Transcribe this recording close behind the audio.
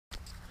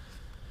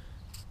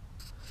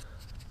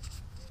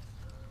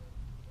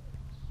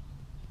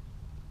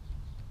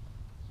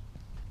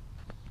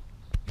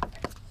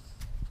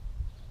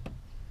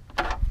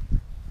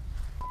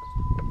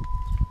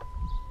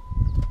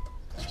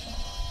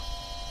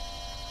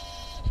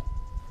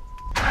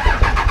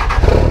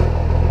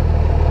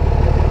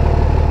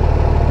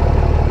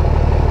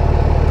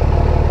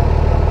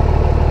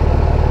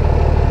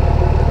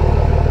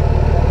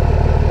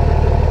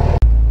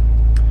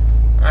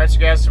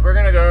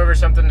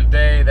something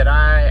today that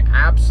I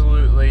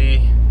absolutely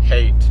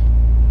hate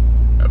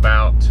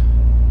about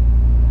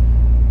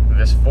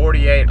this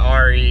 48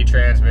 RE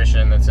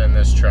transmission that's in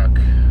this truck.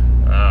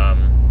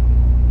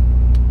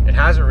 It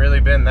hasn't really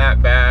been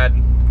that bad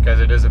because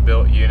it is a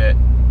built unit,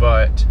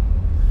 but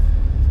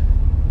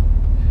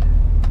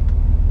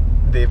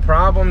the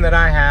problem that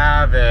I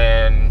have,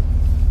 and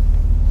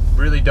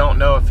really don't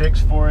know a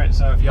fix for it,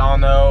 so if y'all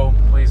know,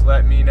 please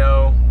let me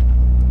know.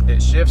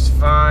 It shifts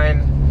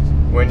fine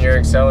when you're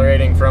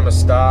accelerating from a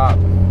stop.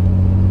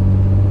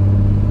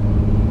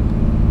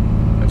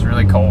 It's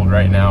really cold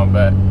right now,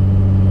 but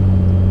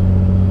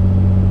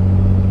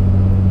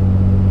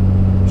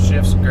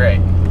shifts great.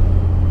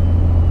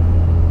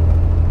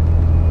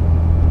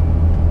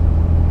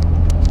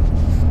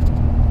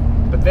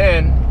 But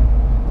then,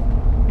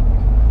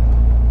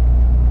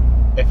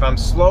 if I'm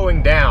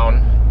slowing down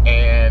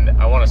and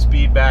I want to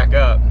speed back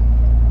up,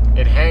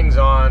 it hangs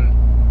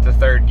on to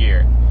third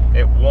gear.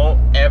 It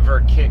won't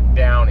ever kick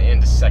down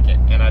into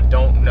second, and I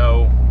don't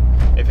know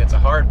if it's a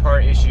hard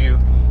part issue,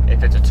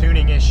 if it's a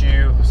tuning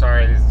issue.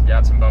 Sorry, this has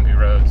got some bumpy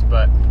roads,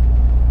 but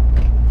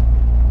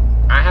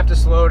I have to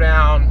slow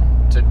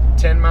down to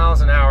 10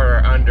 miles an hour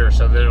or under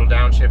so that it'll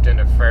downshift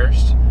into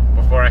first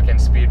before I can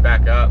speed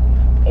back up,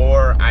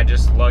 or I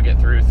just lug it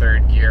through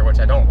third gear, which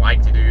I don't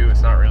like to do.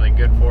 It's not really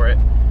good for it.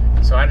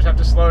 So I just have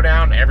to slow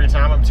down every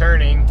time I'm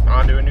turning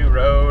onto a new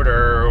road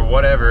or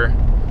whatever,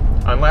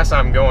 unless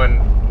I'm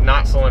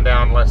not slowing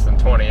down less than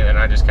 20, then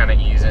I just kind of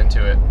ease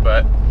into it.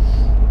 But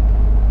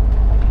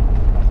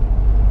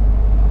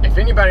if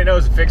anybody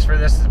knows a fix for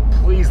this,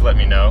 please let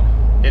me know.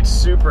 It's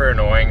super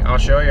annoying. I'll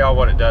show y'all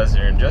what it does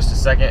here in just a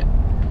second.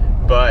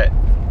 But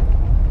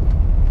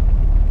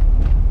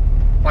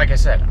like I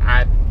said,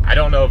 I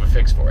don't know of a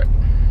fix for it.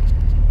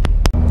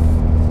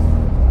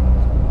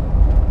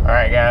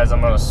 Alright guys,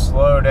 I'm going to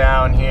slow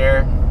down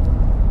here.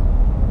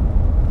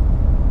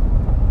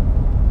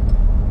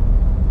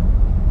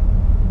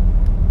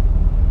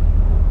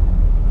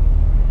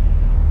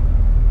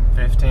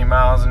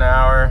 Miles an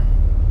hour.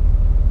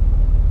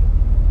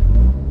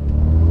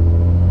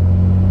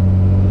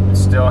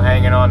 It's still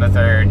hanging on to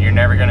third. You're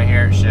never going to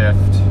hear it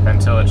shift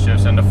until it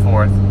shifts into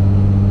fourth.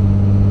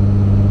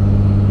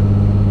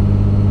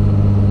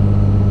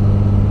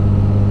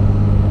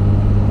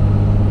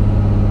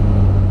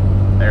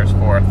 There's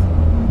fourth.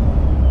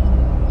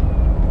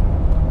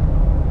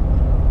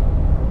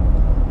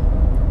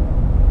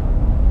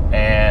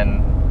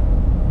 And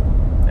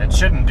it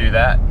shouldn't do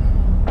that.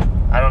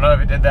 I don't know if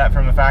it did that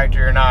from the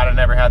factory or not. I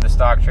never had the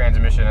stock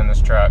transmission in this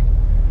truck.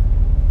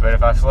 But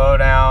if I slow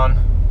down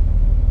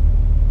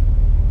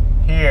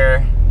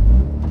here,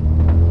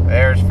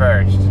 there's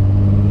first.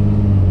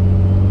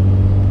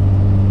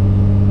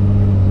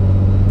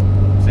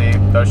 See,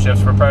 those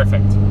shifts were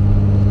perfect.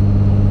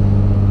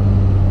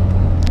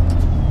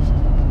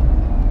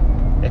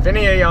 If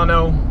any of y'all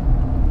know,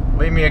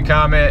 leave me a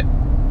comment,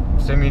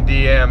 send me a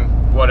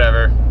DM,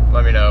 whatever.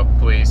 Let me know,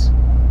 please.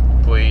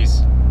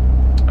 Please.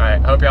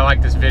 Alright, hope y'all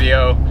like this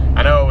video.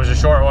 I know it was a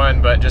short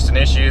one, but just an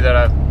issue that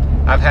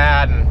I've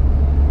had, and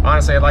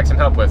honestly I'd like some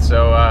help with.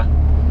 So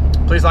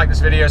please like this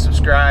video,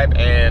 subscribe,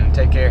 and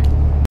take care.